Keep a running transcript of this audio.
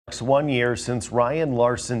marks 1 year since Ryan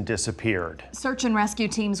Larsen disappeared. Search and rescue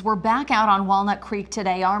teams were back out on Walnut Creek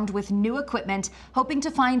today, armed with new equipment, hoping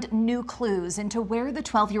to find new clues into where the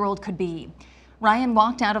 12-year-old could be. Ryan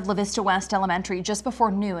walked out of La Vista West Elementary just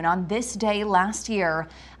before noon on this day last year.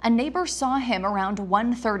 A neighbor saw him around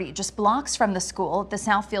 1:30, just blocks from the school at the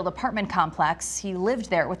Southfield apartment complex. He lived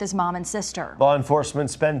there with his mom and sister. Law enforcement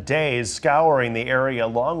spent days scouring the area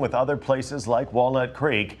along with other places like Walnut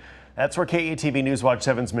Creek. That's where KETV News Watch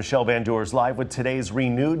 7's Michelle Van Doer is live with today's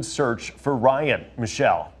renewed search for Ryan.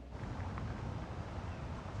 Michelle.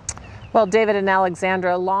 Well, David and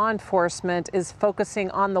Alexandra, law enforcement is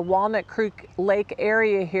focusing on the Walnut Creek Lake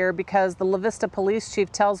area here because the La Vista police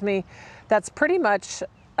chief tells me that's pretty much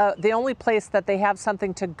the only place that they have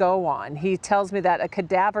something to go on. He tells me that a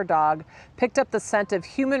cadaver dog picked up the scent of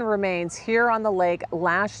human remains here on the lake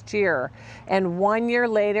last year. And 1 year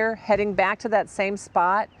later, heading back to that same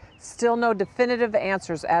spot, still no definitive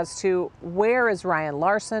answers as to where is Ryan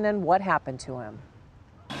Larsen and what happened to him.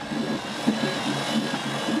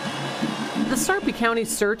 The Sarpy County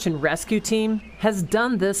Search and Rescue Team has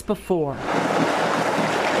done this before,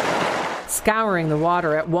 scouring the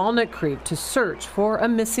water at Walnut Creek to search for a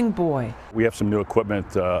missing boy. We have some new equipment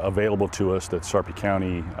available to us that Sarpy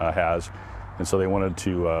County has, and so they wanted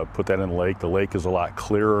to put that in the lake. The lake is a lot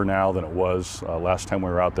clearer now than it was last time we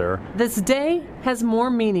were out there. This day has more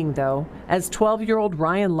meaning, though, as 12-year-old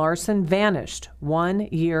Ryan Larsen vanished 1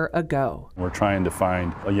 year ago. We're trying to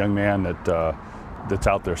find a young man that's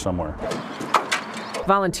out there somewhere.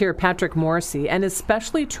 Volunteer Patrick Morrissey and his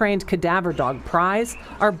specially trained cadaver dog Prize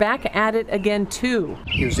are back at it again too.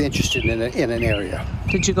 He was interested in an area.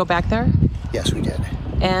 Did you go back there? Yes, we did.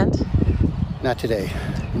 And? Not today.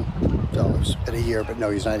 No, it's been a year, but no,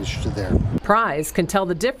 he's not interested there. Prize can tell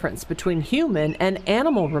the difference between human and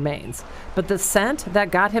animal remains, but the scent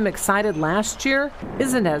that got him excited last year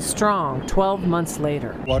isn't as strong 12 months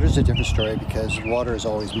later. Water's a different story because water is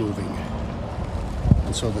always moving.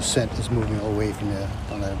 And so the scent is moving away from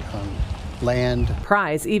on land.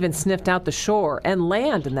 Prize even sniffed out the shore and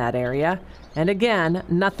land in that area. And again,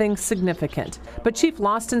 nothing significant. But Chief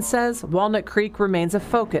Lawston says Walnut Creek remains a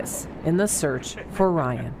focus in the search for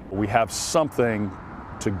Ryan. We have something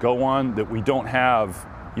to go on that we don't have,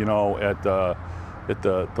 you know, at the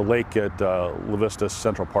lake at La Vista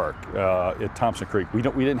Central Park, at Thompson Creek. We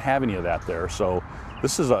didn't have any of that there. So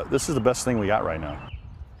this is the best thing we got right now.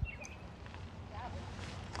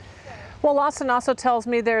 Well, Lawson also tells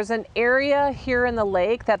me there's an area here in the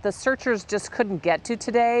lake that the searchers just couldn't get to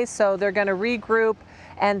today, so they're going to regroup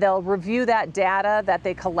and they'll review that data that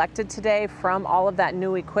they collected today from all of that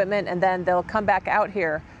new equipment, and then they'll come back out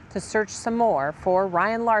here to search some more for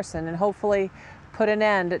Ryan Larsen and hopefully put an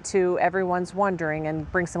end to everyone's wondering and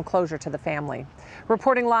bring some closure to the family.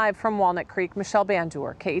 Reporting live from Walnut Creek, Michelle Van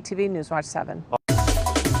Doer, KETV News Watch 7.